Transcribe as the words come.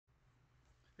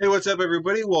Hey, what's up,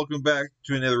 everybody? Welcome back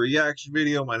to another reaction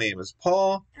video. My name is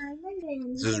Paul.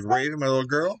 This is Raven, my little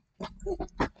girl.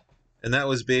 And that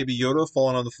was Baby Yoda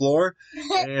falling on the floor.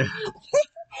 And,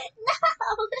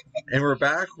 and we're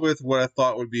back with what I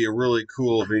thought would be a really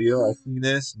cool video. I've seen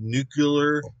this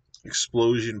nuclear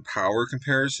explosion power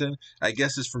comparison. I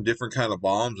guess it's from different kind of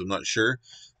bombs. I'm not sure.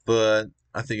 But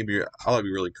I think I thought it'd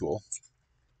be really cool.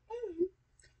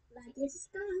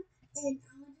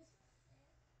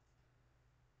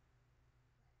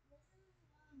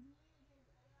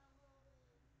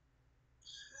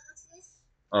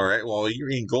 All right, while you're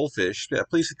eating goldfish,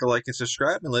 please hit the like and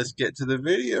subscribe, and let's get to the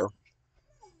video.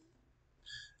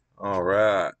 All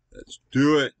right, let's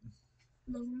do it.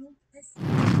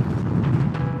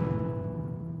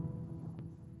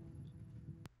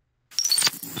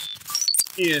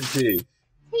 TNT.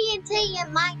 TNT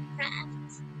in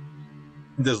Minecraft.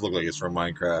 It does look like it's from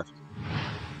Minecraft.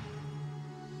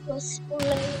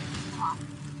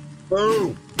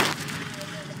 Boom!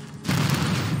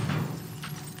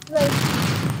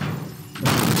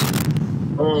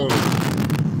 Oh!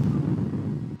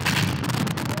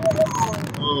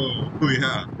 Oh,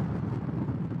 yeah.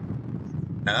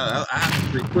 That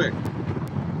happened pretty quick.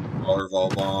 Waterfall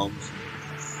bombs.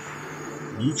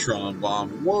 Neutron bomb.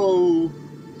 Whoa!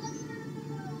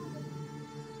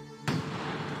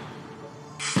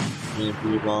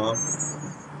 EMP bomb.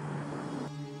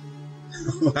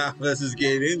 Wow, let's just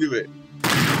get into it.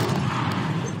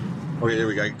 Okay, there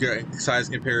we go. Good size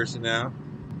comparison now.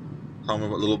 Talking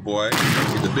about little boy.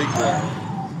 Get the big boy.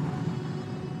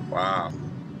 Wow.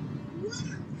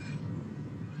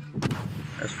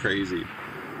 That's crazy.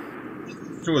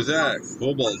 What was that?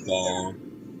 Cobalt bomb.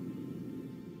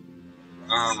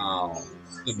 Wow.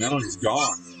 The melon is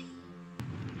gone.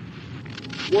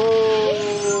 Whoa!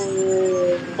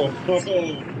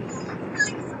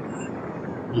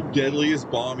 The deadliest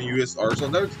bomb in U.S.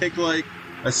 arsenal. That would take like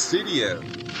a city out.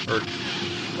 Or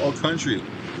all country.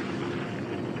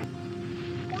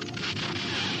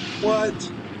 What?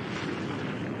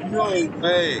 No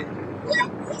way.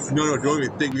 No, don't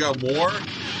even think. We got more?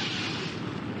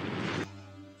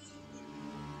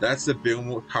 That's the big,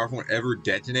 most powerful one ever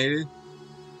detonated?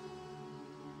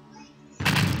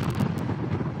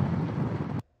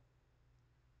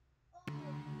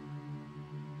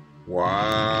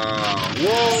 Wow.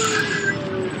 Whoa!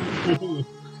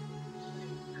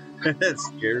 That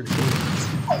scared me.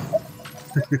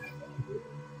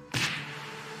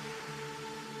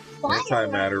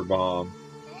 Antimatter bomb.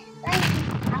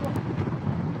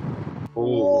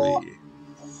 Holy.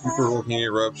 Super volcano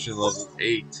eruption level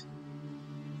 8.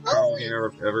 Volcano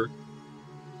eruption ever.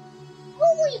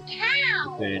 Holy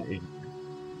cow! Then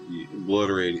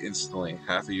obliterated instantly.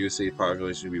 Half the USA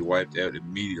population will be wiped out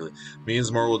immediately.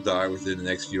 Millions more will die within the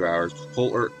next few hours.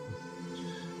 Whole Earth.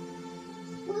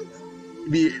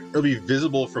 It'll be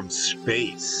visible from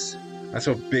space. That's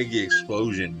how big the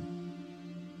explosion.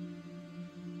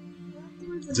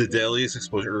 It's the deadliest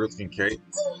explosion Earth can carry.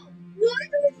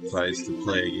 Decides to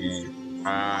play a game.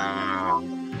 Wow.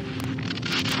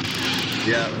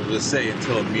 Yeah, I was gonna say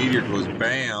until a meteor goes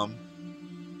bam.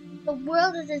 The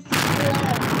world is exploding.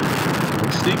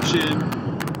 Extinction.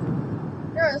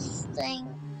 Interesting.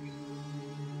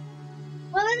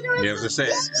 You have to say,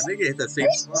 I think it hit that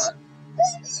same spot.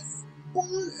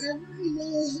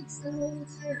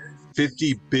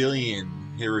 50 billion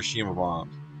Hiroshima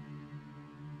bombs.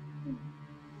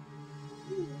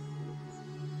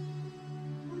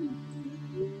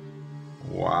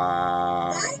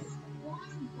 Wow.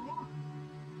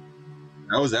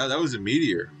 That was a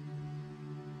meteor.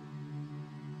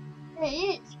 It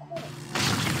is.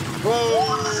 Whoa!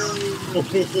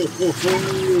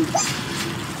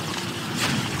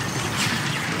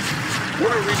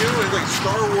 What are we doing? Like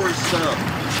Star Wars stuff.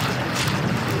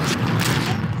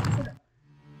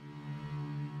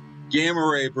 Gamma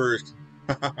ray burst.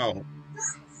 Wow.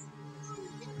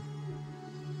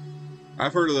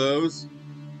 I've heard of those.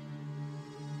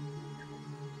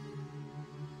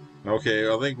 Okay,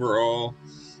 I think we're all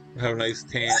have a nice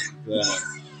tan.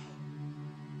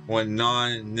 1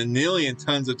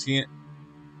 tons of TNT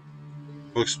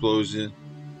explosion.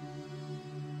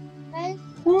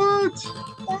 What?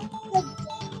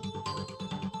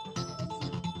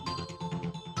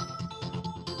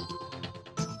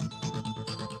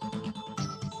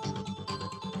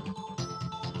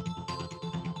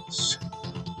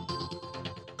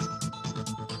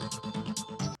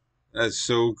 That's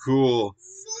so cool.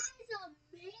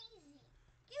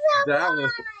 That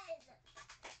was,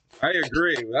 I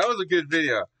agree. That was a good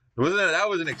video. Wasn't it? That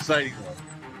was an exciting one.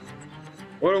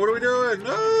 What are we doing?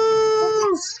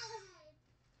 No!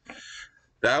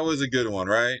 That was a good one,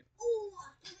 right?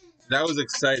 That was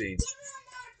exciting.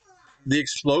 The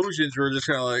explosions were just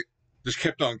kind of like, just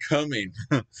kept on coming.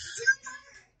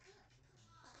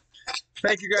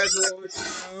 Thank you guys for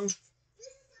watching.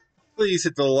 Please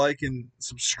hit the like and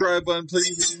subscribe button,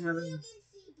 please.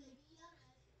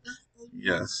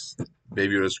 Yes,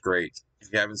 Baby was great. If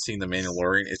you haven't seen The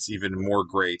Mandalorian, it's even more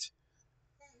great.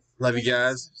 Love you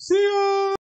guys. See ya!